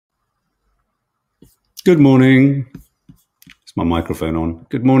Good morning. Is my microphone on?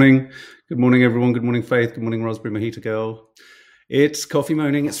 Good morning. Good morning, everyone. Good morning, Faith. Good morning, Raspberry Mojito Girl. It's coffee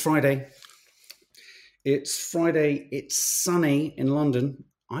moaning. It's Friday. It's sunny in London.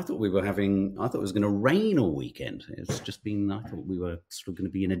 I thought it was going to rain all weekend. It's just been, I thought we were sort of going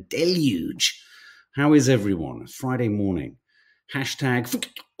to be in a deluge. How is everyone? Friday morning. Hashtag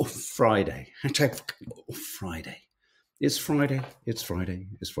Friday. Hashtag Friday. It's Friday. It's Friday.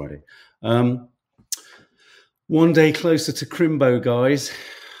 It's Friday. One day closer to Crimbo, guys.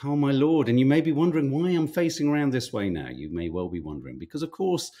 Oh, my Lord. And you may be wondering why I'm facing around this way now. You may well be wondering. Because, of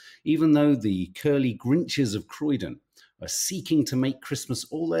course, even though the curly Grinches of Croydon are seeking to make Christmas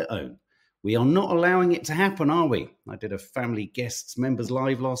all their own, we are not allowing it to happen, are we? I did a family guests members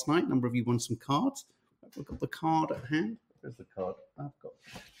live last night. A number of you won some cards. I've got the card at hand. Where's the card? Let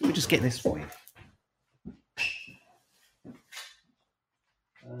me just get this for you.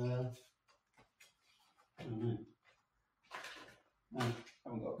 No, I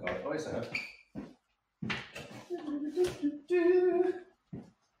haven't got a card. Oh, yes, I have.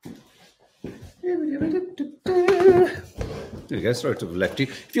 There we go. Sorry to have left you.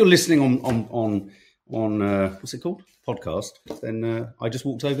 If you're listening on what's it called? Podcast, then I just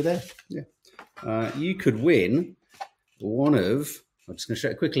walked over there. Yeah. You could win one of, I'm just going to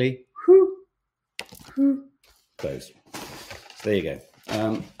show it quickly. Those. So there you go.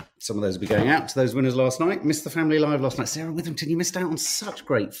 Some of those will be going out to those winners last night. Missed the family live last night. Sarah Withington, you missed out on such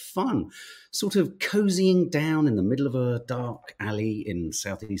great fun. Sort of cozying down in the middle of a dark alley in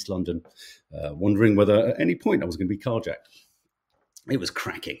southeast London, wondering whether at any point I was going to be carjacked. It was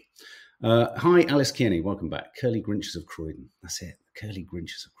cracking. Hi, Alice Kearney. Welcome back. Curly Grinches of Croydon. That's it. Curly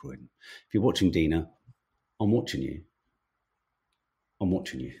Grinches of Croydon. If you're watching, Dina, I'm watching you. I'm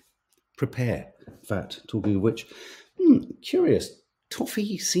watching you. Prepare. In fact, talking of which, curious.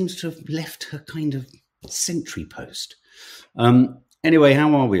 Toffee seems to have left her kind of sentry post. Anyway,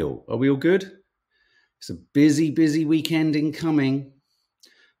 how are we all? Are we all good? It's a busy weekend incoming.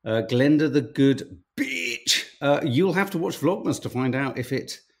 Glenda the good bitch. You'll have to watch Vlogmas to find out if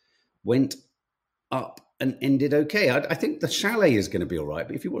it went up and ended okay. I think the chalet is going to be all right,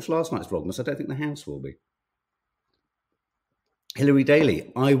 but if you watch last night's Vlogmas, I don't think the house will be. Hilary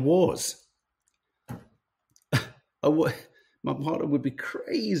Daly, I was. My partner would be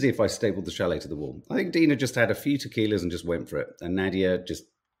crazy if I stapled the chalet to the wall. I think Dina just had a few tequilas and just went for it. And Nadia just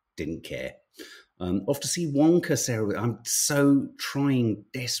didn't care. Off to see Wonka, Sarah. I'm so trying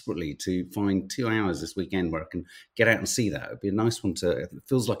desperately to find 2 hours this weekend where I can get out and see that. It'd be a nice one it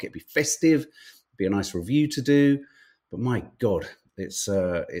feels like it'd be festive. It'd be a nice review to do. But my God, it's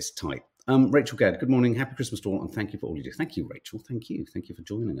tight. Rachel Gadd, good morning. Happy Christmas to all, and thank you for all you do. Thank you, Rachel. Thank you. Thank you for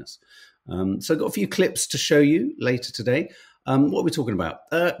joining us. So I've got a few clips to show you later today. What are we talking about?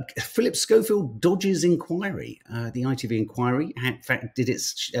 Philip Schofield dodges inquiry. The ITV inquiry, in fact,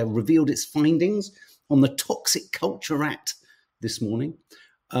 revealed its findings on the Toxic Culture Act this morning.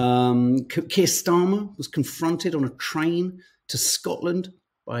 Keir Starmer was confronted on a train to Scotland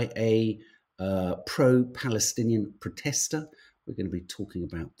by a pro-Palestinian protester. We're going to be talking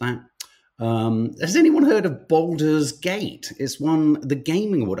about that. Has anyone heard of Baldur's Gate? It's won the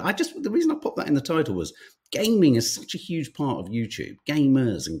Gaming Award. The reason I popped that in the title was gaming is such a huge part of YouTube,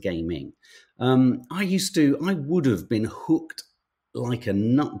 gamers and gaming. I would have been hooked like a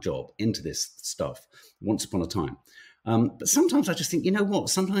nut job into this stuff once upon a time. But sometimes I just think, you know what?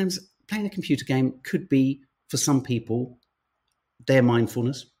 Sometimes playing a computer game could be, for some people, their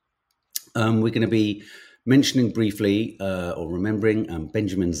mindfulness. We're going to be mentioning briefly or remembering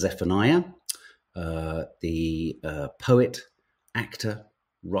Benjamin Zephaniah, the poet, actor,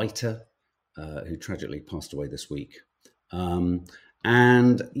 writer, who tragically passed away this week.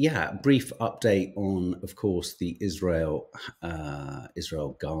 And yeah, brief update on, of course, the Israel-Gaza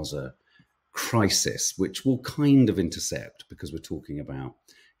crisis, which will kind of intercept because we're talking about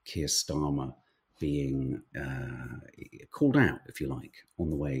Keir Starmer being called out, if you like, on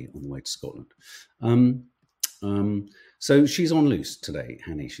the way to Scotland. So she's on loose today,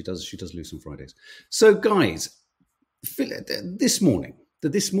 Hanny. She does loose on Fridays. So guys, this morning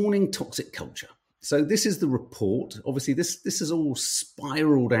toxic culture. So this is the report. Obviously, this is all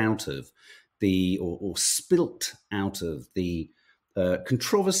spiraled out of or spilt out of the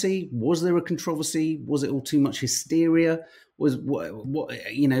controversy. Was there a controversy? Was it all too much hysteria? Was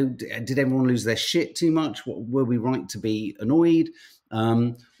did everyone lose their shit too much? Were we right to be annoyed?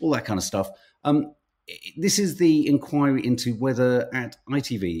 All that kind of stuff. This is the inquiry into whether at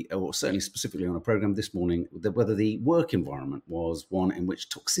ITV, or certainly specifically on a programme this morning, whether the work environment was one in which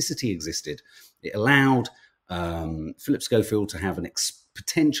toxicity existed. It allowed Philip Schofield to have an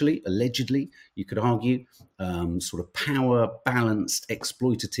potentially, allegedly, you could argue, sort of power-balanced,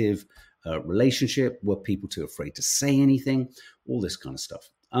 exploitative relationship. Were people too afraid to say anything? All this kind of stuff.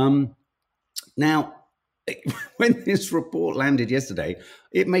 Now, when this report landed yesterday,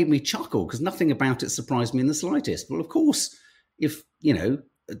 it made me chuckle because nothing about it surprised me in the slightest. Well, of course, if,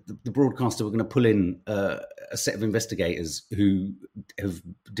 the broadcaster were going to pull in a set of investigators who have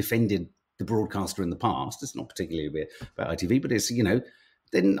defended the broadcaster in the past, it's not particularly about ITV, but it's,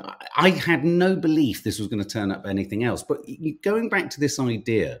 then I had no belief this was going to turn up anything else. But going back to this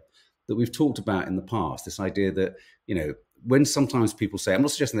idea that we've talked about in the past, this idea that, when sometimes people say, I'm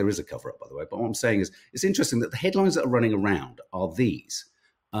not suggesting there is a cover-up, by the way, but what I'm saying is it's interesting that the headlines that are running around are these,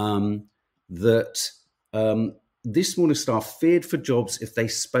 this morning staff feared for jobs if they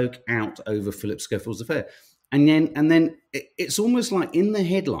spoke out over Philip Schofield's affair. And then it's almost like in the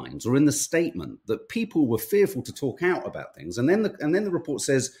headlines or in the statement that people were fearful to talk out about things. And then the report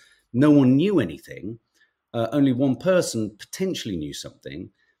says no one knew anything. Only one person potentially knew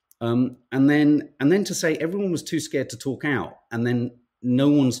something. And then to say everyone was too scared to talk out, and then no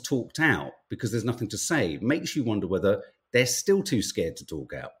one's talked out because there's nothing to say, makes you wonder whether they're still too scared to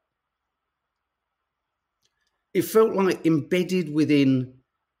talk out. It felt like embedded within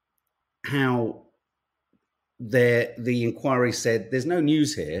how the inquiry said there's no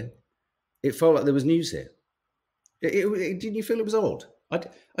news here. It felt like there was news here. Didn't you feel it was odd? I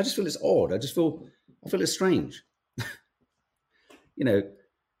just feel it's odd. I feel it's strange.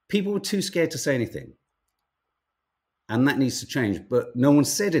 People were too scared to say anything. And that needs to change. But no one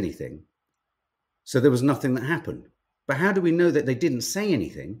said anything. So there was nothing that happened. But how do we know that they didn't say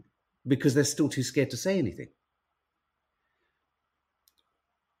anything? Because they're still too scared to say anything.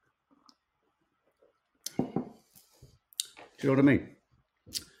 Do you know what I mean?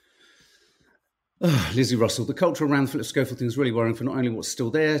 Lizzie Russell, the culture around the Philip Schofield thing is really worrying for not only what's still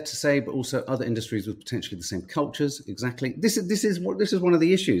there to say, but also other industries with potentially the same cultures. Exactly. This is one of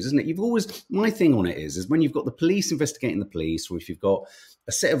the issues, isn't it? My thing on it is when you've got the police investigating the police, or if you've got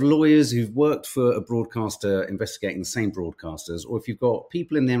a set of lawyers who've worked for a broadcaster investigating the same broadcasters, or if you've got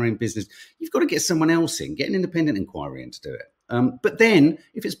people in their own business, you've got to get someone else in, get an independent inquiry in to do it. But then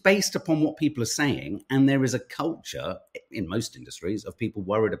if it's based upon what people are saying, and there is a culture in most industries of people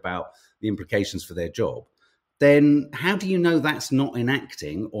worried about the implications for their job, then how do you know that's not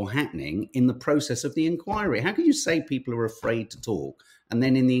enacting or happening in the process of the inquiry? How can you say people are afraid to talk and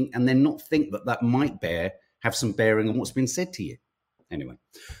then not think that might have some bearing on what's been said to you? Anyway,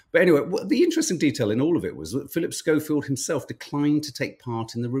 the interesting detail in all of it was that Philip Schofield himself declined to take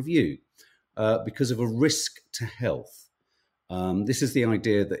part in the review because of a risk to health. This is the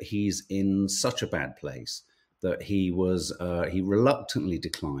idea that he's in such a bad place that he reluctantly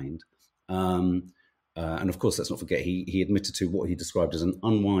declined. And of course, let's not forget, he admitted to what he described as an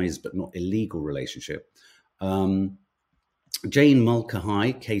unwise but not illegal relationship. Jane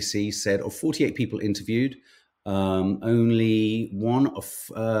Mulcahy, KC, said of 48 people interviewed, only one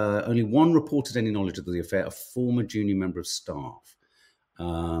reported any knowledge of the affair, a former junior member of staff.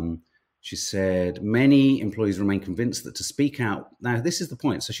 She said many employees remain convinced that to speak out. Now, this is the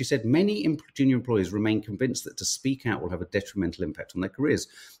point. So she said many junior employees remain convinced that to speak out will have a detrimental impact on their careers.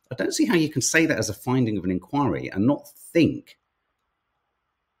 I don't see how you can say that as a finding of an inquiry and not think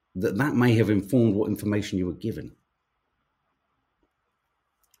that may have informed what information you were given.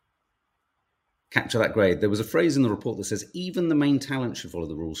 Capture that grade. There was a phrase in the report that says even the main talent should follow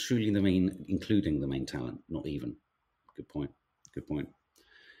the rules, surely including the main talent, not even. Good point. Good point.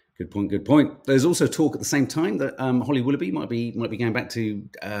 There's also talk at the same time that Holly Willoughby might be going back to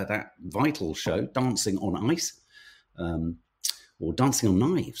that vital show, Dancing on Ice, or Dancing on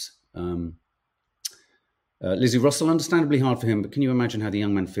Knives. Lizzie Russell, understandably hard for him, but can you imagine how the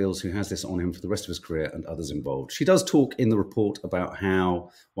young man feels who has this on him for the rest of his career and others involved? She does talk in the report about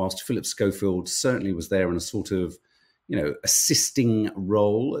how, whilst Philip Schofield certainly was there in a sort of, assisting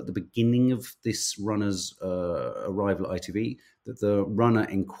role at the beginning of this runner's arrival at ITV, that the runner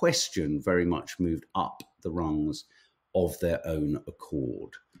in question very much moved up the rungs of their own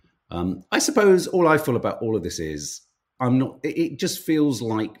accord. I suppose all I feel about all of this is it just feels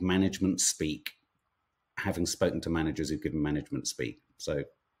like management speak, having spoken to managers who've given management speak. So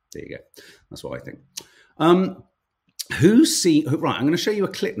there you go. That's what I think. Right, I'm going to show you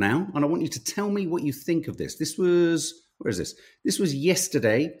a clip now, and I want you to tell me what you think of this. Where is this? This was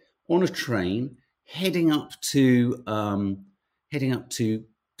yesterday on a train heading up to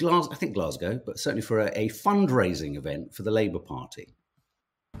Glasgow, but certainly for a fundraising event for the Labour Party.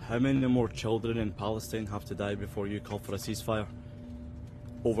 How many more children in Palestine have to die before you call for a ceasefire?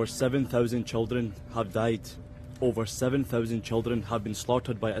 Over 7,000 children have died over 7,000 children have been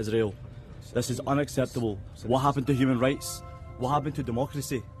slaughtered by Israel. This is unacceptable. What happened to human rights? What happened to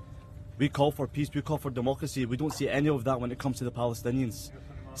democracy? We call for peace, we call for democracy. We don't see any of that when it comes to the Palestinians.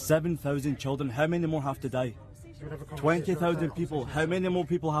 7,000 children, how many more have to die? 20,000 people, how many more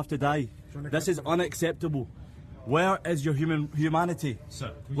people have to die? This is unacceptable. Where is your humanity?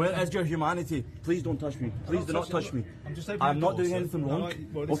 Sir, where is your humanity? Please don't touch me. Please do not touch me. I'm not doing anything wrong.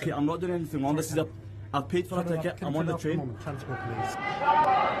 Okay, I'm not doing anything wrong. This is I've paid for a ticket. I'm on the train. Transport, please.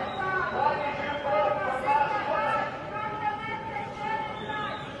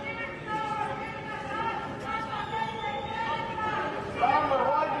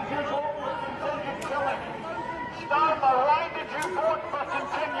 STARMER, why did you vote for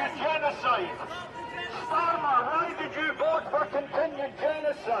continued genocide? STARMER, why did you vote for continued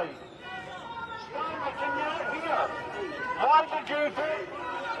genocide? STARMER, can you not hear? Why did you vote?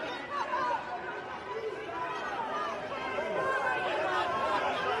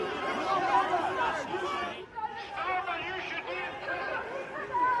 STARMER, you should be in prison.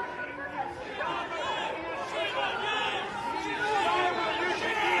 STARMER, you should be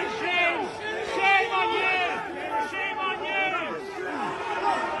in jail. Shame on you! Shame on you!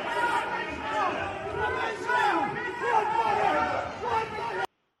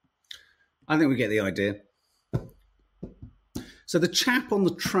 I think we get the idea. So the chap on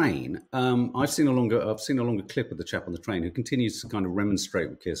the train, I've seen a longer clip of the chap on the train who continues to kind of remonstrate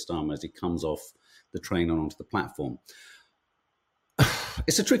with Keir Starmer as he comes off the train and onto the platform.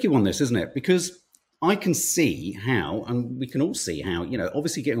 It's a tricky one, this, isn't it? Because I can see how, and we can all see how, you know,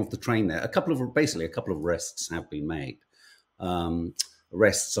 obviously getting off the train there, a couple of arrests have been made.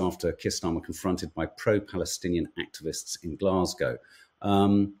 Arrests after Keir Starmer confronted by pro-Palestinian activists in Glasgow.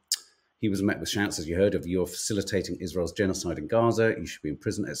 He was met with shouts, as you heard, of "You're facilitating Israel's genocide in Gaza. You should be in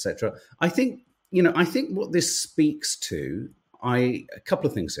prison," etc. I think what this speaks to, a couple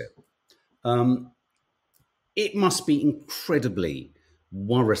of things here. It must be incredibly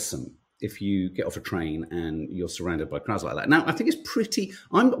worrisome if you get off a train and you're surrounded by crowds like that. Now, I think it's pretty.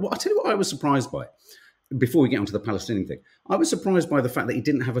 I'll tell you what I was surprised by. Before we get onto the Palestinian thing, I was surprised by the fact that he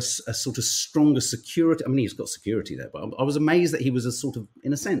didn't have a sort of stronger security. I mean, he's got security there, but I was amazed that he was as sort of,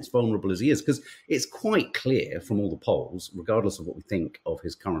 in a sense, vulnerable as he is, because it's quite clear from all the polls, regardless of what we think of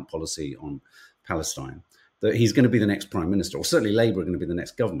his current policy on Palestine, that he's going to be the next prime minister, or certainly Labour are going to be the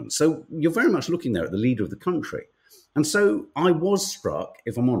next government. So you're very much looking there at the leader of the country. And so I was struck,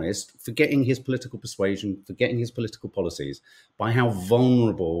 if I'm honest, forgetting his political persuasion, forgetting his political policies, by how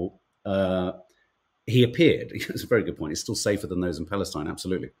vulnerable he appeared. It's a very good point. It's still safer than those in Palestine,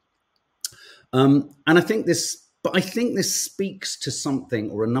 absolutely. And I think this speaks to something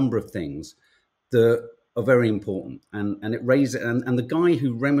or a number of things that are very important. And it raises, and the guy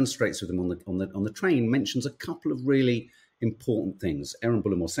who remonstrates with him on the train mentions a couple of really important things. Aaron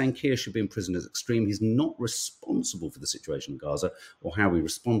Bullimore saying Keir should be in prison is extreme. He's not responsible for the situation in Gaza or how we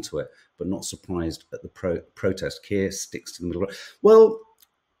respond to it, but not surprised at the protest. Keir sticks to the middle. Well,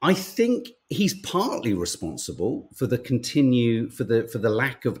 I think he's partly responsible for the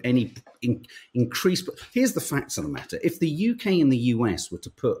lack of any increase. But here's the facts of the matter: if the UK and the US were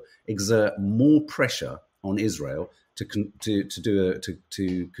to exert more pressure on Israel to conduct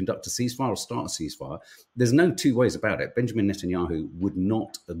a ceasefire or start a ceasefire, there's no two ways about it. Benjamin Netanyahu would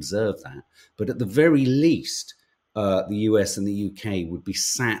not observe that, but at the very least, the US and the UK would be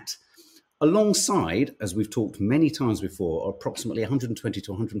sat alongside, as we've talked many times before, approximately 120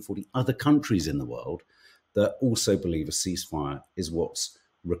 to 140 other countries in the world that also believe a ceasefire is what's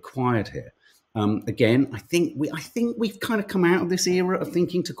required here. Again, I think we've kind of come out of this era of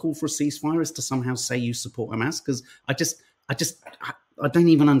thinking to call for a ceasefire is to somehow say you support Hamas, because I don't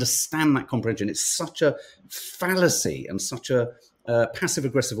even understand that comprehension. It's such a fallacy and such a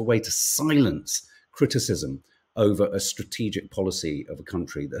passive-aggressive way to silence criticism over a strategic policy of a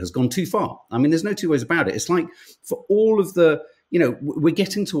country that has gone too far. I mean, there's no two ways about it. It's like for all of the, we're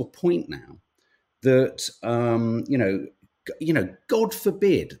getting to a point now that, God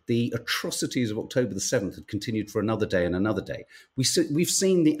forbid the atrocities of October the 7th had continued for another day and another day. We've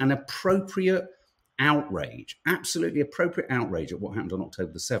seen an appropriate outrage, absolutely appropriate outrage at what happened on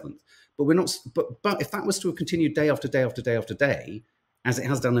October the 7th. But we're not. But if that was to have continued day after day after day after day, as it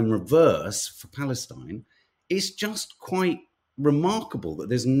has done in reverse for Palestine, it's just quite remarkable that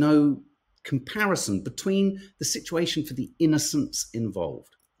there's no comparison between the situation for the innocents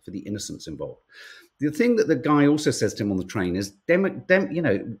involved. The thing that the guy also says to him on the train is,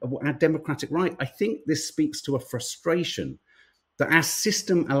 our democratic right. I think this speaks to a frustration that our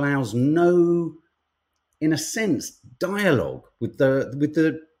system allows no, in a sense, dialogue with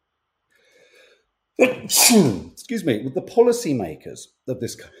the excuse me, with the policymakers of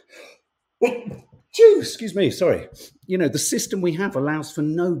this excuse me, sorry. The system we have allows for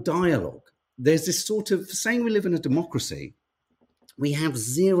no dialogue. There's this sort of, saying we live in a democracy, we have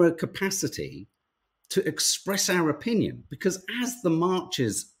zero capacity to express our opinion, because as the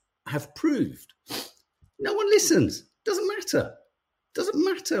marches have proved, no one listens. Doesn't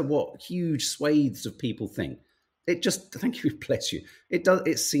matter what huge swathes of people think. It just, thank you, bless you.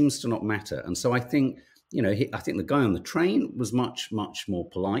 It seems to not matter. And so I think, I think the guy on the train was much, much more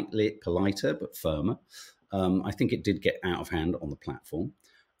politer, but firmer. I think it did get out of hand on the platform.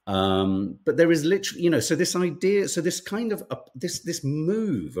 But there is literally, so this idea, so this kind of this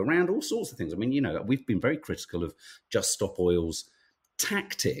move around all sorts of things. I mean, we've been very critical of Just Stop Oil's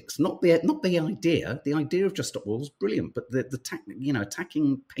tactics, not the idea. The idea of Just Stop Oil is brilliant, but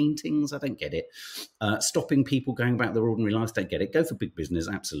attacking paintings, I don't get it. Stopping people going about their ordinary lives, don't get it. Go for big business,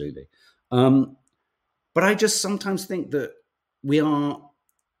 absolutely. But I just sometimes think that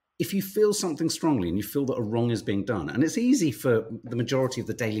if you feel something strongly and you feel that a wrong is being done, and it's easy for the majority of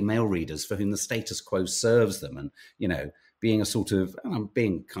the Daily Mail readers for whom the status quo serves them, and, being a sort of, and I'm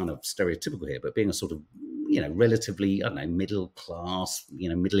being kind of stereotypical here, but being a sort of, relatively, I don't know, middle class,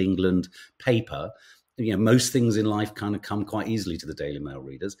 Middle England paper, most things in life kind of come quite easily to the Daily Mail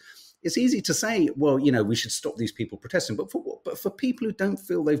readers. It's easy to say, well, we should stop these people protesting, but for people who don't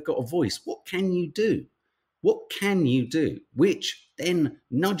feel they've got a voice, what can you do? What can you do? Which then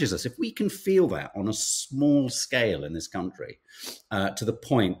nudges us, if we can feel that on a small scale in this country, to the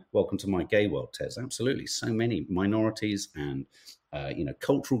point, welcome to my gay world, Tez, absolutely, so many minorities and,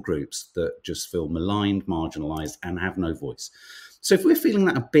 cultural groups that just feel maligned, marginalized, and have no voice. So if we're feeling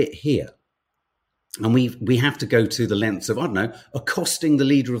that a bit here, and we have to go to the lengths of, I don't know, accosting the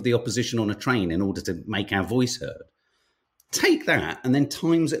leader of the opposition on a train in order to make our voice heard, take that and then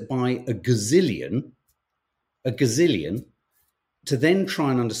times it by a gazillion, to then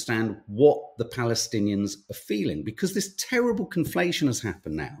try and understand what the Palestinians are feeling. Because this terrible conflation has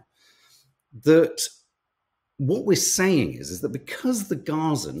happened now, that what we're saying is that because the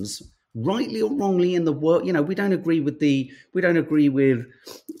Gazans, rightly or wrongly in the world, we don't agree with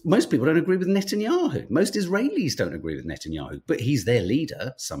most people don't agree with Netanyahu. Most Israelis don't agree with Netanyahu, but he's their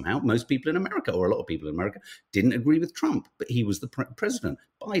leader somehow. Most people in America, or a lot of people in America, didn't agree with Trump, but he was the president.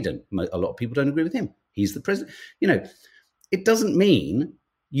 Biden, a lot of people don't agree with him. He's the president. It doesn't mean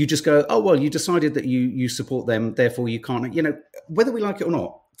you just go, oh, well, you decided that you support them, therefore you can't, whether we like it or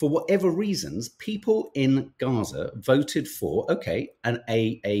not, for whatever reasons, people in Gaza voted for,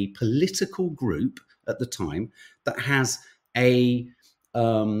 a political group at the time that has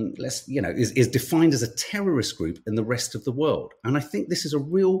is defined as a terrorist group in the rest of the world. And I think this is a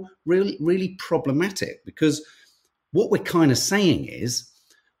really problematic, because what we're kind of saying is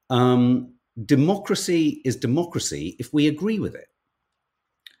democracy is democracy if we agree with it.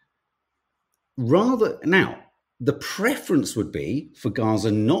 Now, the preference would be for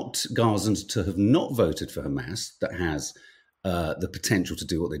Gazans to have not voted for Hamas, that has the potential to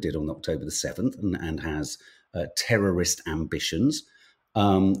do what they did on October the 7th and has terrorist ambitions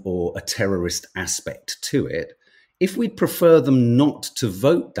or a terrorist aspect to it. If we'd prefer them not to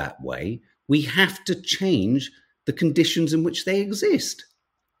vote that way, we have to change the conditions in which they exist.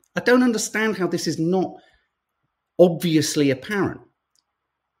 I don't understand how this is not obviously apparent.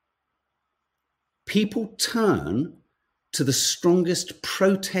 People turn to the strongest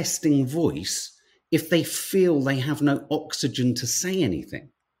protesting voice if they feel they have no oxygen to say anything.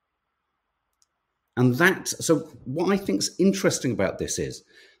 And so what I think is interesting about this is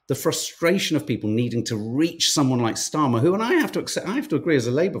the frustration of people needing to reach someone like STARMER, who, and I have to agree as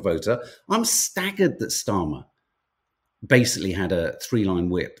a Labour voter, I'm staggered that STARMER basically had a 3-line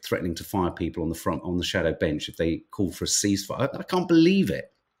whip threatening to fire people on the shadow bench if they called for a ceasefire. I can't believe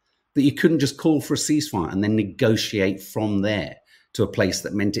it, that you couldn't just call for a ceasefire and then negotiate from there to a place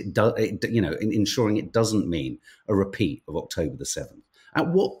that meant ensuring it doesn't mean a repeat of October the 7th. At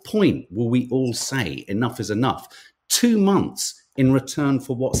what point will we all say enough is enough? 2 months in return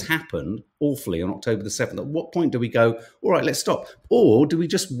for what's happened awfully on October the 7th. At what point do we go, all right, let's stop? Or do we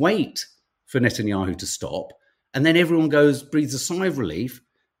just wait for Netanyahu to stop, and then everyone breathes a sigh of relief,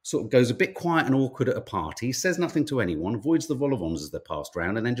 sort of goes a bit quiet and awkward at a party, says nothing to anyone, avoids the vol-au-vents as they're passed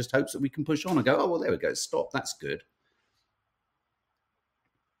around, and then just hopes that we can push on and go, oh, well, there we go, stop, that's good.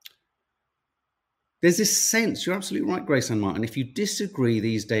 There's this sense, you're absolutely right, Grace Ann Martin, if you disagree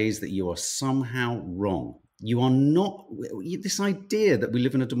these days that you are somehow wrong. You are not, this idea that we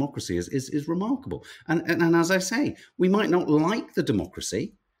live in a democracy is remarkable. And as I say, we might not like the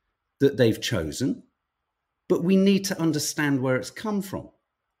democracy that they've chosen, but we need to understand where it's come from.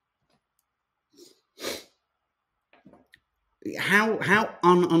 How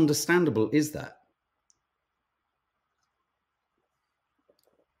ununderstandable is that?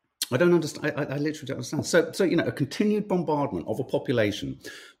 I don't understand. I literally don't understand. So a continued bombardment of a population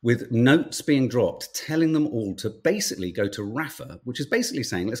with notes being dropped, telling them all to basically go to Rafah, which is basically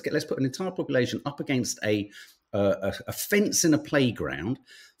saying let's put an entire population up against a fence in a playground,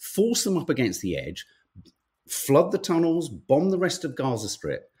 force them up against the edge, flood the tunnels, bomb the rest of Gaza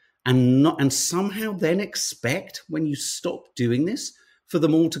Strip, and somehow then expect, when you stop doing this, for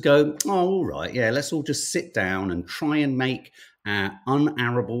them all to go, oh, all right, yeah, let's all just sit down and try and make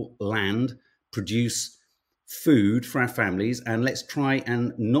unarable land produce food for our families, and let's try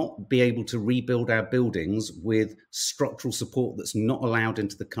and not be able to rebuild our buildings with structural support that's not allowed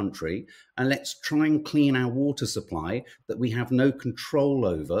into the country, and let's try and clean our water supply that we have no control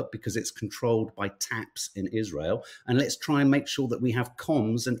over because it's controlled by taps in Israel, and let's try and make sure that we have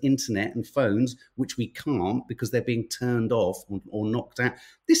comms and internet and phones, which we can't because they're being turned off or knocked out.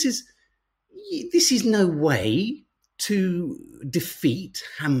 This is no way to defeat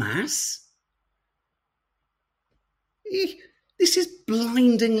Hamas. This is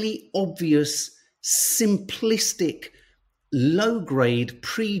blindingly obvious, simplistic, low-grade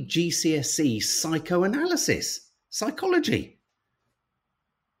pre-GCSE psychology.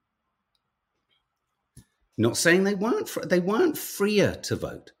 Not saying they weren't freer to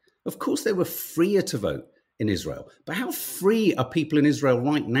vote. Of course they were freer to vote in Israel. But how free are people in Israel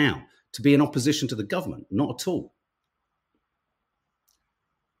right now to be in opposition to the government? Not at all.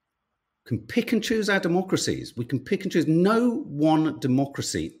 Can pick and choose our democracies. We can pick and choose. No one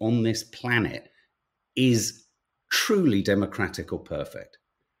democracy on this planet is truly democratic or perfect.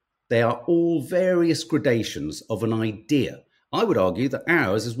 They are all various gradations of an idea. I would argue that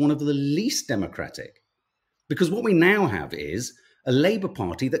ours is one of the least democratic, because what we now have is a Labour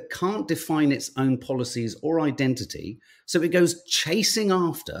Party that can't define its own policies or identity, so it goes chasing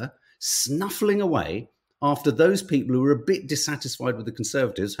after, snuffling away after those people who are a bit dissatisfied with the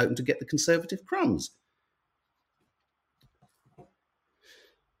Conservatives, hoping to get the Conservative crumbs.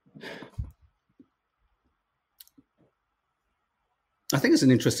 I think it's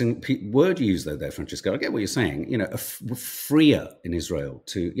an interesting word you use there, Francesco. I get what you're saying. Freer in Israel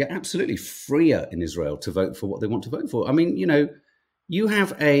absolutely freer in Israel to vote for what they want to vote for. I mean, you have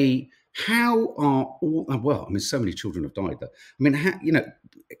so many children have died there. I mean,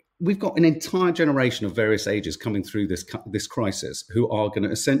 we've got an entire generation of various ages coming through this crisis who are going to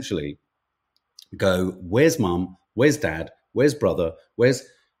essentially go, where's mum? Where's dad? Where's brother?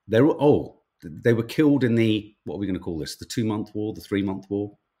 They were killed in the, what are we going to call this? The 2-month war, the 3-month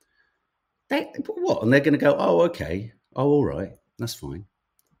war? What? And they're going to go, oh, okay. Oh, all right. That's fine.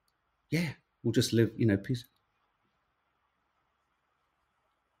 Yeah, we'll just live, peace.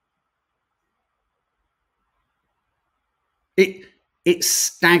 It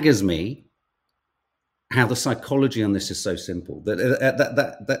staggers me how the psychology on this is so simple.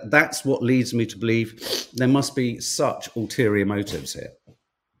 That's what leads me to believe there must be such ulterior motives here.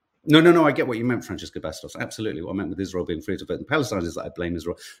 No, I get what you meant, Francesco Bastos. Absolutely. What I meant with Israel being free to vote in Palestine is that I blame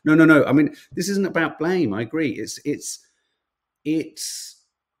Israel. No. I mean, this isn't about blame. I agree. It's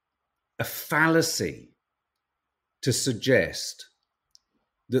a fallacy to suggest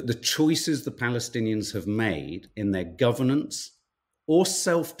that the choices the Palestinians have made in their governance or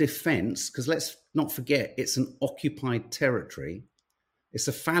self-defense, because let's not forget, it's an occupied territory. It's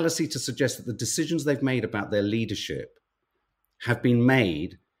a fallacy to suggest that the decisions they've made about their leadership have been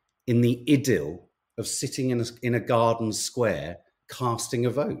made in the idyll of sitting in a garden square casting a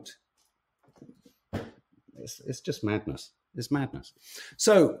vote. It's just madness. It's madness.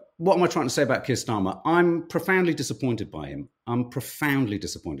 So what am I trying to say about Keir Starmer? I'm profoundly disappointed by him.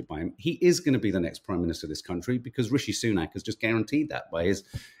 He is going to be the next Prime Minister of this country because Rishi Sunak has just guaranteed that by his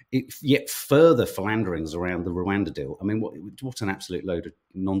yet further philanderings around the Rwanda deal. I mean, what an absolute load of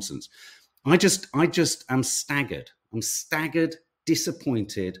nonsense. I just am staggered. I'm staggered,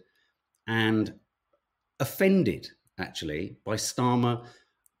 disappointed, and offended, actually, by Starmer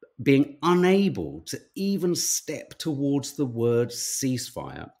being unable to even step towards the word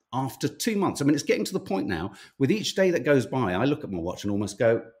ceasefire after 2 months. I mean, it's getting to the point now, with each day that goes by, I look at my watch and almost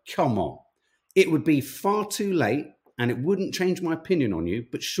go, come on. It would be far too late and it wouldn't change my opinion on you,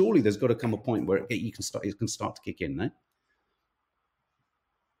 but surely there's got to come a point where it can start to kick in, no?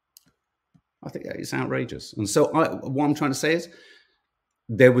 I think it's outrageous. And so what I'm trying to say is,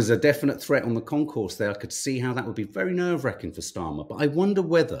 there was a definite threat on the concourse there. I could see how that would be very nerve-wracking for Starmer. But I wonder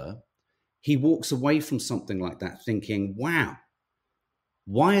whether he walks away from something like that thinking, wow,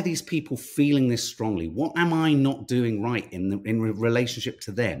 why are these people feeling this strongly? What am I not doing right in relationship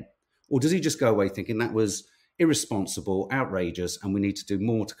to them? Or does he just go away thinking that was irresponsible, outrageous, and we need to do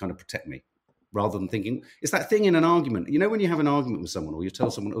more to kind of protect me? Rather than thinking, it's that thing in an argument. You know, when you have an argument with someone or you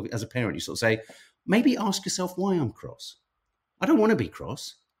tell someone, as a parent, you sort of say, maybe ask yourself why I'm cross. I don't want to be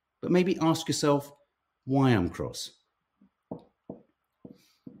cross, but maybe ask yourself why I'm cross.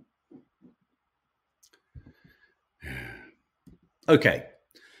 Okay,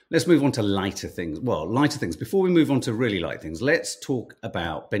 let's move on to lighter things. Well, lighter things. Before we move on to really light things, let's talk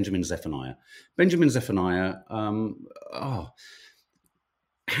about Benjamin Zephaniah. Benjamin Zephaniah,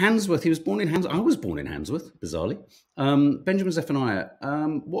 Handsworth, he was born in Handsworth. I was born in Handsworth, bizarrely. Benjamin Zephaniah,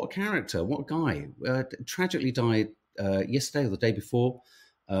 what a character, what a guy. Tragically died yesterday or the day before.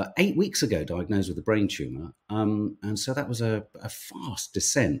 8 weeks ago, diagnosed with a brain tumour. And so that was a fast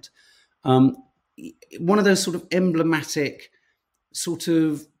descent. One of those sort of emblematic, sort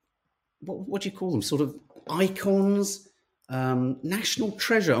of, what do you call them? Sort of icons, national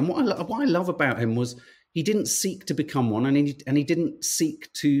treasure. And what I love about him was he didn't seek to become one, and he didn't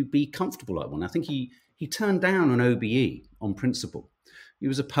seek to be comfortable like one. I think he turned down an OBE on principle. He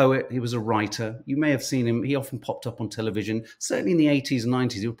was a poet. He was a writer. You may have seen him. He often popped up on television. Certainly in the 80s and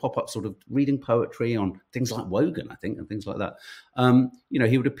 90s, he would pop up sort of reading poetry on things like Wogan, I think, and things like that.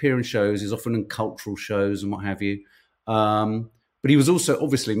 He would appear in shows. He was often in cultural shows and what have you. But he was also,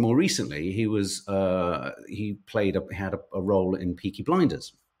 obviously, more recently, he had a role in Peaky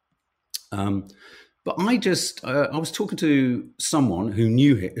Blinders. But I was talking to someone who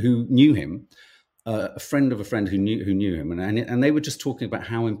knew him, a friend of a friend who knew him, and they were just talking about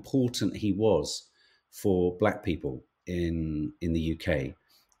how important he was for Black people in the UK.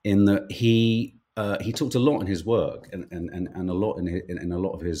 In that he talked a lot in his work and a lot in a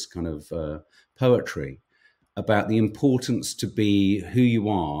lot of his kind of poetry about the importance to be who you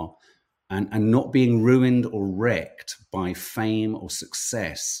are and not being ruined or wrecked by fame or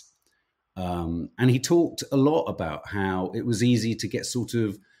success. And he talked a lot about how it was easy to get sort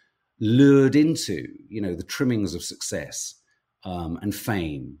of lured into, the trimmings of success and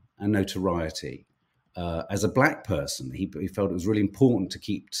fame and notoriety. As a Black person, he felt it was really important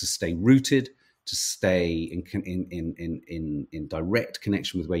to stay rooted, to stay in direct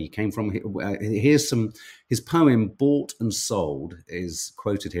connection with where you came from. Here's his poem, Bought and Sold, is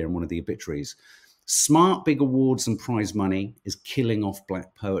quoted here in one of the obituaries. Smart big awards and prize money is killing off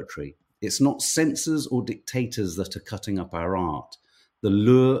Black poetry. It's not censors or dictators that are cutting up our art. The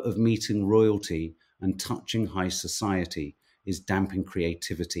lure of meeting royalty and touching high society is damping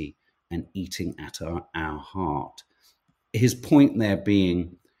creativity and eating at our heart. His point there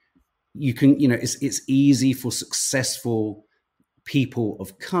being, it's easy for successful people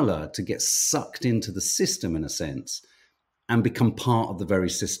of color to get sucked into the system in a sense and become part of the very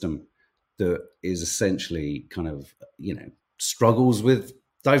system that is essentially kind of, struggles with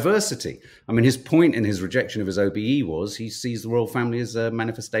diversity. I mean, his point in his rejection of his OBE was he sees the royal family as a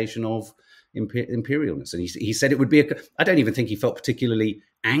manifestation of imperialness. And he said it would be I don't even think he felt particularly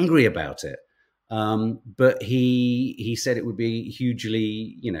angry about it. But he said it would be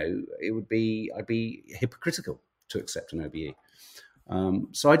hugely, I'd be hypocritical to accept an OBE.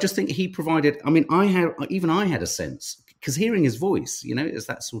 So I just think he provided, I had a sense, because hearing his voice, it's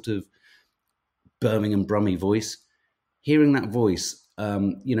that sort of Birmingham Brummy voice, hearing that voice,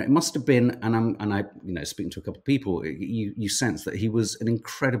 it must have been, and I speaking to a couple of people, you sense that he was an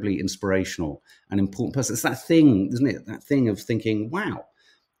incredibly inspirational and important person. It's that thing, isn't it? That thing of thinking, wow,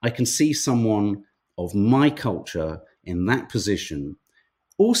 I can see someone of my culture in that position,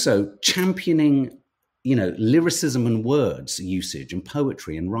 also championing, lyricism and words usage and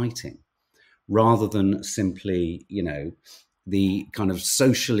poetry and writing, rather than simply, the kind of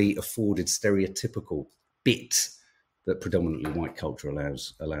socially afforded stereotypical bit that predominantly white culture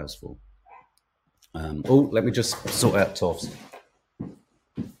allows for. Let me just sort out Toffs.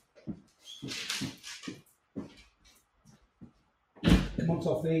 Come on,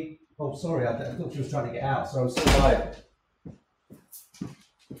 Toffee. Oh, sorry, I thought she was trying to get out, so I'm so tired.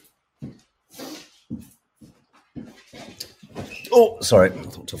 Oh, sorry, I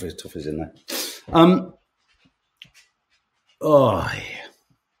thought Toffee's in there.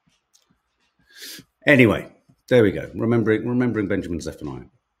 Anyway, there we go. Remembering Benjamin Zephaniah,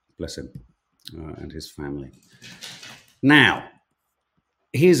 bless him, and his family. Now,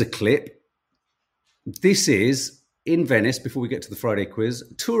 here's a clip. This is in Venice, before we get to the Friday quiz,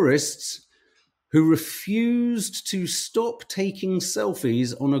 tourists who refused to stop taking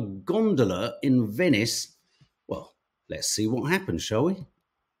selfies on a gondola in Venice. Well, let's see what happens, shall we?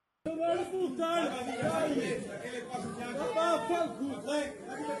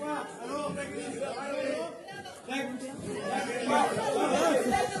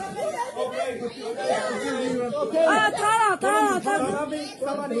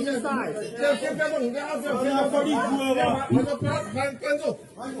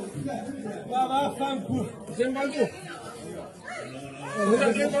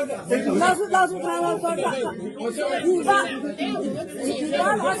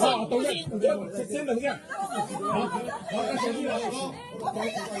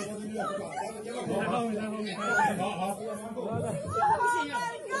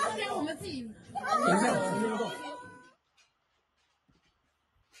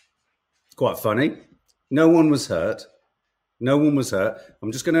 Quite funny. No one was hurt. No one was hurt.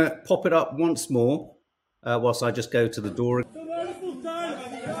 I'm just going to pop it up once more whilst I just go to the door.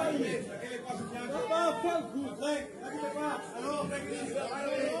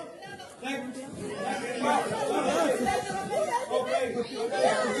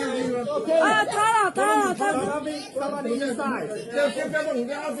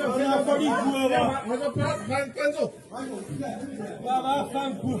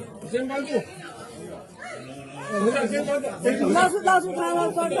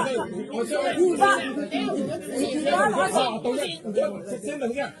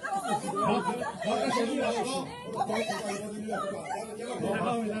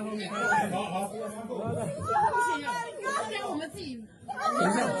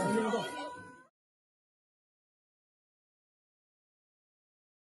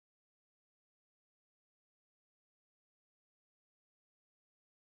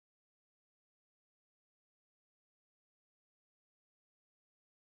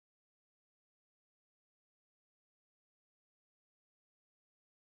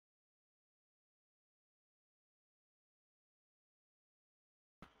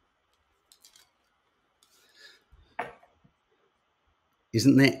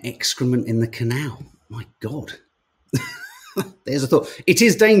 Isn't there excrement in the canal? My God. There's a thought. It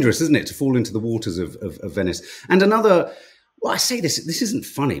is dangerous, isn't it, to fall into the waters of Venice? And another, well, I say this isn't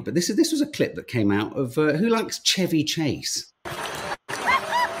funny, but this was a clip that came out of who likes Chevy Chase?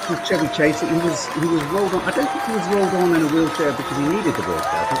 Chevy Chase, he was rolled on. I don't think he was rolled on in a wheelchair because he needed the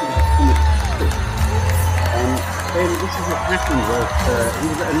wheelchair. I think it was then this is what happened was he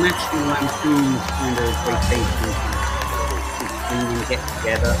was at a National Lampoon's kind of vacation and get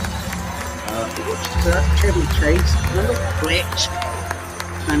together. Chevy Chase, another glitch,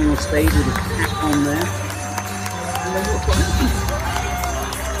 standing on stage with his hat on there. And then what's what happened?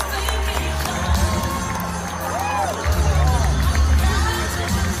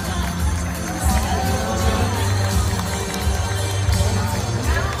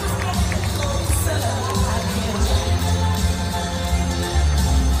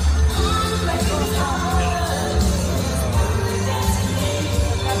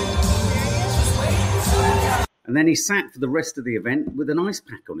 And then he sat for the rest of the event with an ice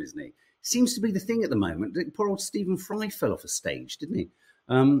pack on his knee. Seems to be the thing at the moment. Poor old Stephen Fry fell off a stage, didn't he?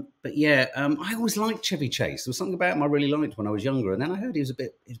 But yeah, I always liked Chevy Chase. There was something about him I really liked when I was younger. And then I heard he was a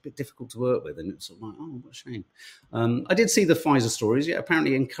bit difficult to work with. And it's sort of like, oh, what a shame. I did see the Pfizer stories. Yeah,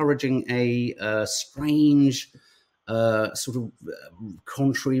 apparently encouraging a strange sort of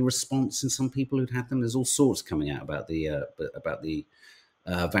contrary response in some people who'd had them. There's all sorts coming out about the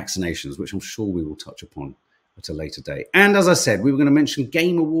vaccinations, which I'm sure we will touch upon at a later date. And as I said, we were going to mention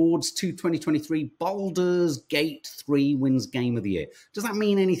Game Awards 2023. Baldur's Gate 3 wins Game of the Year. Does that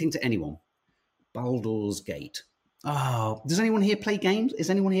mean anything to anyone? Baldur's Gate. Oh, does anyone here play games? Is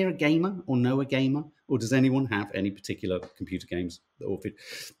anyone here a gamer or know a gamer? Or does anyone have any particular computer games? Or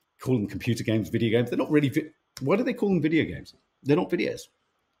call them computer games, video games? They're not really... Why do they call them video games? They're not videos.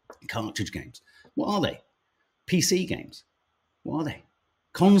 Cartridge games. What are they? PC games. What are they?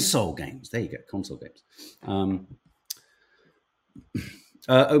 Console games. There you go, console games.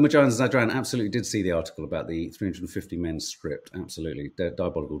 Omar Jones and Zadran absolutely did see the article about the 350 men stripped. Absolutely. They're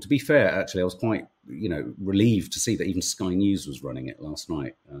diabolical. To be fair, actually, I was quite, relieved to see that even Sky News was running it last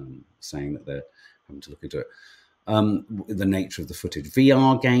night, saying that they're having to look into it. The nature of the footage.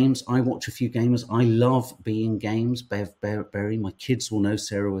 VR games. I watch a few gamers. I love being games. Bev Berry, my kids will know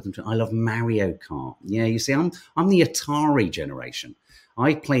Sarah Withington. I love Mario Kart. Yeah, you see, I'm the Atari generation.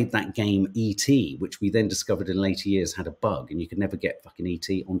 I played that game E.T., which we then discovered in later years had a bug, and you could never get fucking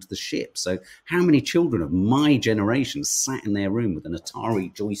E.T. onto the ship. So how many children of my generation sat in their room with an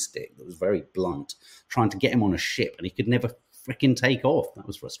Atari joystick that was very blunt, trying to get him on a ship, and he could never freaking take off? That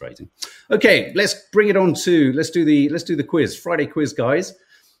was frustrating. Okay, let's bring it on to, let's do the quiz, Friday quiz, guys.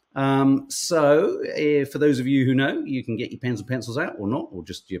 So for those of you who know, you can get your pens and pencils out or not, or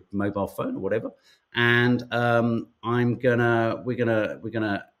just your mobile phone or whatever. And we're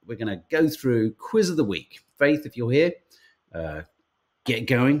gonna we're going to go through quiz of the week. Faith, if you're here, get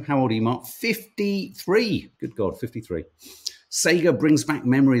going. How old are you, Mark? 53. Good God, 53. Sega brings back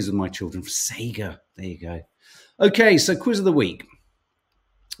memories of my children. Sega. There you go. Okay, so quiz of the week.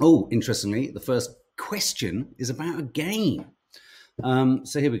 Oh, interestingly, the first question is about a game.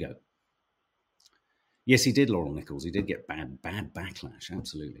 So here we go. Yes, he did, Laurel Nichols. He did get bad backlash.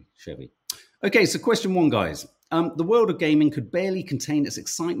 Absolutely, Chevy. Okay, so question 1, guys. The world of gaming could barely contain its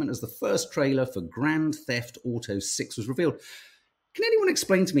excitement as the first trailer for Grand Theft Auto 6 was revealed. Can anyone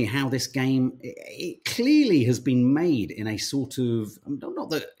explain to me how this game, it clearly has been made in a sort of, not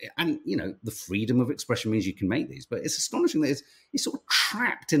that, and you know, the freedom of expression means you can make these, but it's astonishing that it's sort of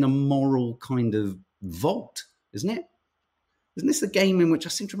trapped in a moral kind of vault, isn't it? Isn't this the game in which I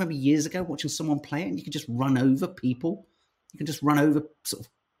seem to remember years ago watching someone play it and you can just run over people? You can just run over sort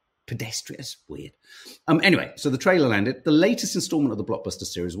of pedestrians. Weird. Anyway, so the trailer landed. The latest installment of the blockbuster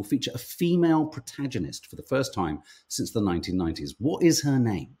series will feature a female protagonist for the first time since the 1990s. What is her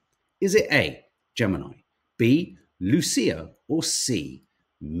name? Is it A, Gemini, B, Lucia, or C,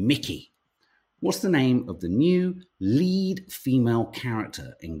 Mickey? What's the name of the new lead female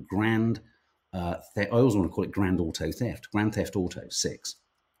character in Grand I always want to call it Grand Theft Auto 6.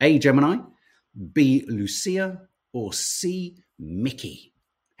 A, Gemini, B, Lucia, or C, Mickey?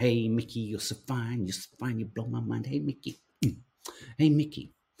 Hey, Mickey, you're so fine, you blow my mind. Hey, Mickey. Hey,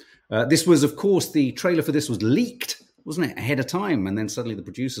 Mickey. This was, of course, the trailer for this was leaked, wasn't it, ahead of time, and then suddenly the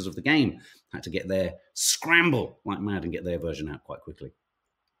producers of the game had to get their scramble like mad and get their version out quite quickly.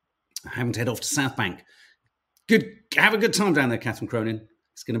 Having to head off to South Bank. Have a good time down there, Catherine Cronin.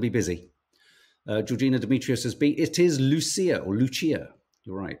 It's going to be busy. Georgina Demetrio says B. It is Lucia or Lucia.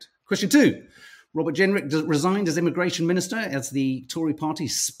 You're right. Question 2. Robert Jenrick resigned as immigration minister as the Tory party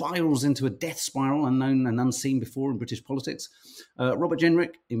spirals into a death spiral unknown and unseen before in British politics. Robert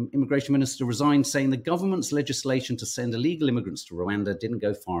Jenrick, immigration minister, resigned, saying the government's legislation to send illegal immigrants to Rwanda didn't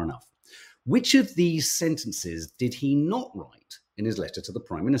go far enough. Which of these sentences did he not write in his letter to the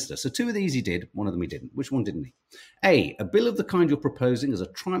Prime Minister? So 2 of these he did, 1 of them he didn't. Which one didn't he? A, a bill of the kind you're proposing is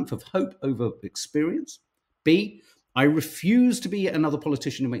a triumph of hope over experience. B, I refuse to be another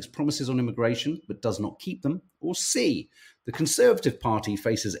politician who makes promises on immigration but does not keep them. Or C, the Conservative Party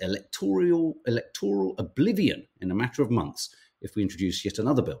faces electoral oblivion in a matter of months if we introduce yet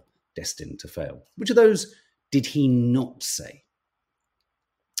another bill destined to fail. Which of those did he not say?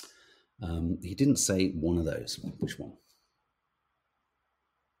 He didn't say one of those. Which one?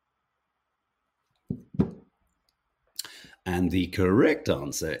 And the correct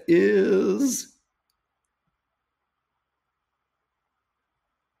answer is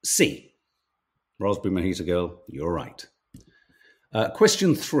C. Raspberry Mojito Girl, you're right.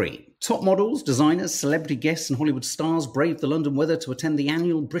 Question 3. Top models, designers, celebrity guests and Hollywood stars braved the London weather to attend the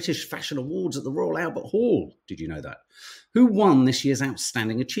annual British Fashion Awards at the Royal Albert Hall. Did you know that? Who won this year's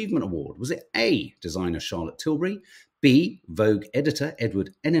Outstanding Achievement Award? Was it A, designer Charlotte Tilbury, B, Vogue editor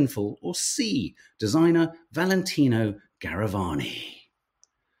Edward Enninful, or C, designer Valentino Garavani?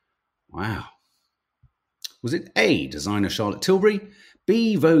 Wow. Was it A, designer Charlotte Tilbury,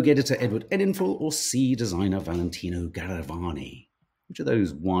 B, Vogue editor Edward Enninful, or C, designer Valentino Garavani? Which of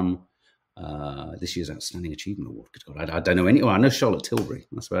those won this year's Outstanding Achievement Award? Good God, I don't know any. Well, I know Charlotte Tilbury.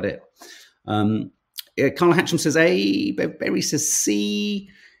 That's about it. Carl Hatcham says A. Berry says C.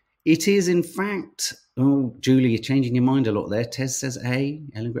 It is, in fact... Oh, Julie, you're changing your mind a lot there. Tez says A.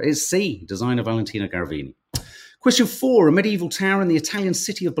 Ellen Gray. It's C, designer Valentino Garavini. Question 4. A medieval tower in the Italian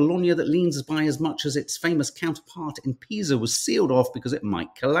city of Bologna that leans by as much as its famous counterpart in Pisa was sealed off because it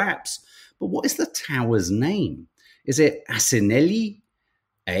might collapse. But what is the tower's name? Is it Asinelli,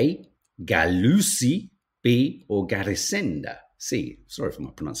 A, Gallusi, B, or Garisenda? C. Sorry for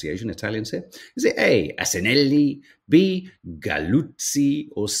my pronunciation, Italians here. Is it A, Asinelli, B, Galluzzi,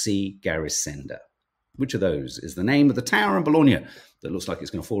 or C, Garisenda? Which of those is the name of the tower in Bologna that looks like it's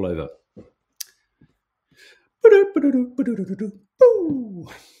going to fall over? I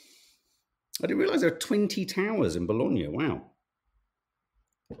didn't realise there are 20 towers in Bologna. Wow.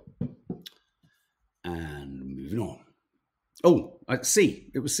 And moving on. Oh,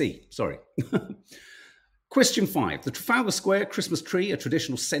 C. It was C. Sorry. Question 5. The Trafalgar Square Christmas tree, a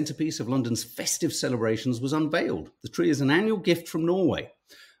traditional centrepiece of London's festive celebrations, was unveiled. The tree is an annual gift from Norway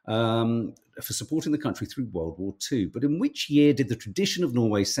for supporting the country through World War II. But in which year did the tradition of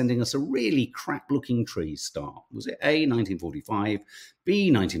Norway sending us a really crap-looking tree start? Was it A, 1945,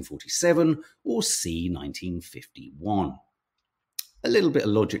 B, 1947, or C, 1951? A little bit of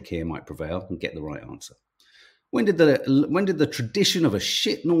logic here might prevail and get the right answer. When did the tradition of a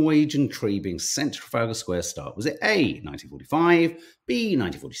shit Norwegian tree being sent to Trafalgar Square start? Was it A, 1945, B,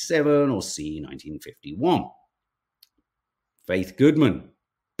 1947, or C, 1951? Faith Goodman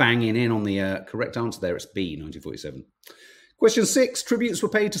banging in on the correct answer there. It's B, 1947. Question 6. Tributes were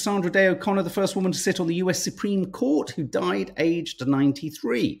paid to Sandra Day O'Connor, the first woman to sit on the US Supreme Court, who died aged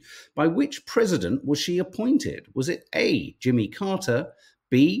 93. By which president was she appointed? Was it A, Jimmy Carter,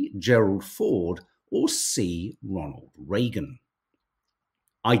 B, Gerald Ford, or C, Ronald Reagan?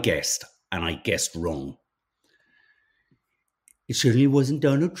 I guessed, and I guessed wrong. It certainly wasn't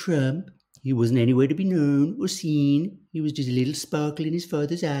Donald Trump. He wasn't anywhere to be known or seen. He was just a little sparkle in his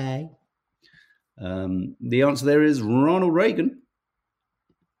father's eye. The answer there is Ronald Reagan.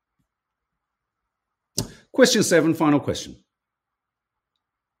 Question 7, final question.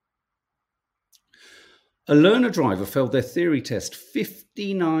 A learner driver failed their theory test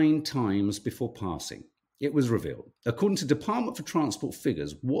 59 times before passing. It was revealed. According to Department for Transport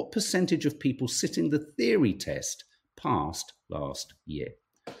figures, what percentage of people sitting the theory test passed last year?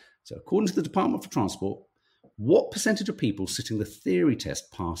 So according to the Department for Transport, what percentage of people sitting the theory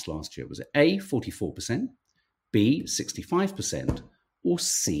test passed last year? Was it A, 44%, B, 65%, or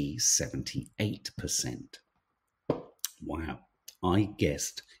C, 78%? Wow, I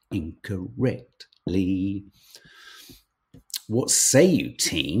guessed incorrectly. What say you,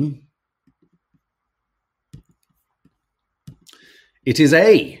 team? It is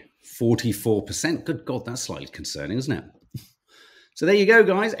A, 44%. Good God, that's slightly concerning, isn't it? So there you go,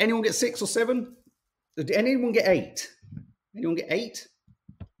 guys. Anyone get 6 or 7? Did anyone get 8? Anyone get 8?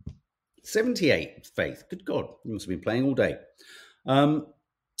 78, Faith. Good God, you must have been playing all day.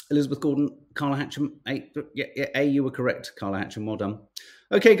 Elizabeth Gordon, Carla Hatcham, 8. Yeah, A, you were correct, Carla Hatcham. Well done.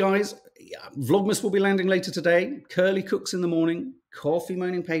 Okay, guys. Vlogmas will be landing later today. Curly Cooks in the morning. Coffee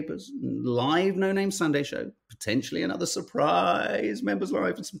Moaning Papers. Live No Name Sunday show. Potentially another surprise members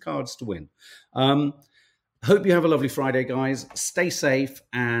live and some cards to win. Hope you have a lovely Friday, guys. Stay safe.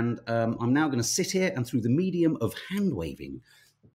 And I'm now going to sit here and through the medium of hand waving,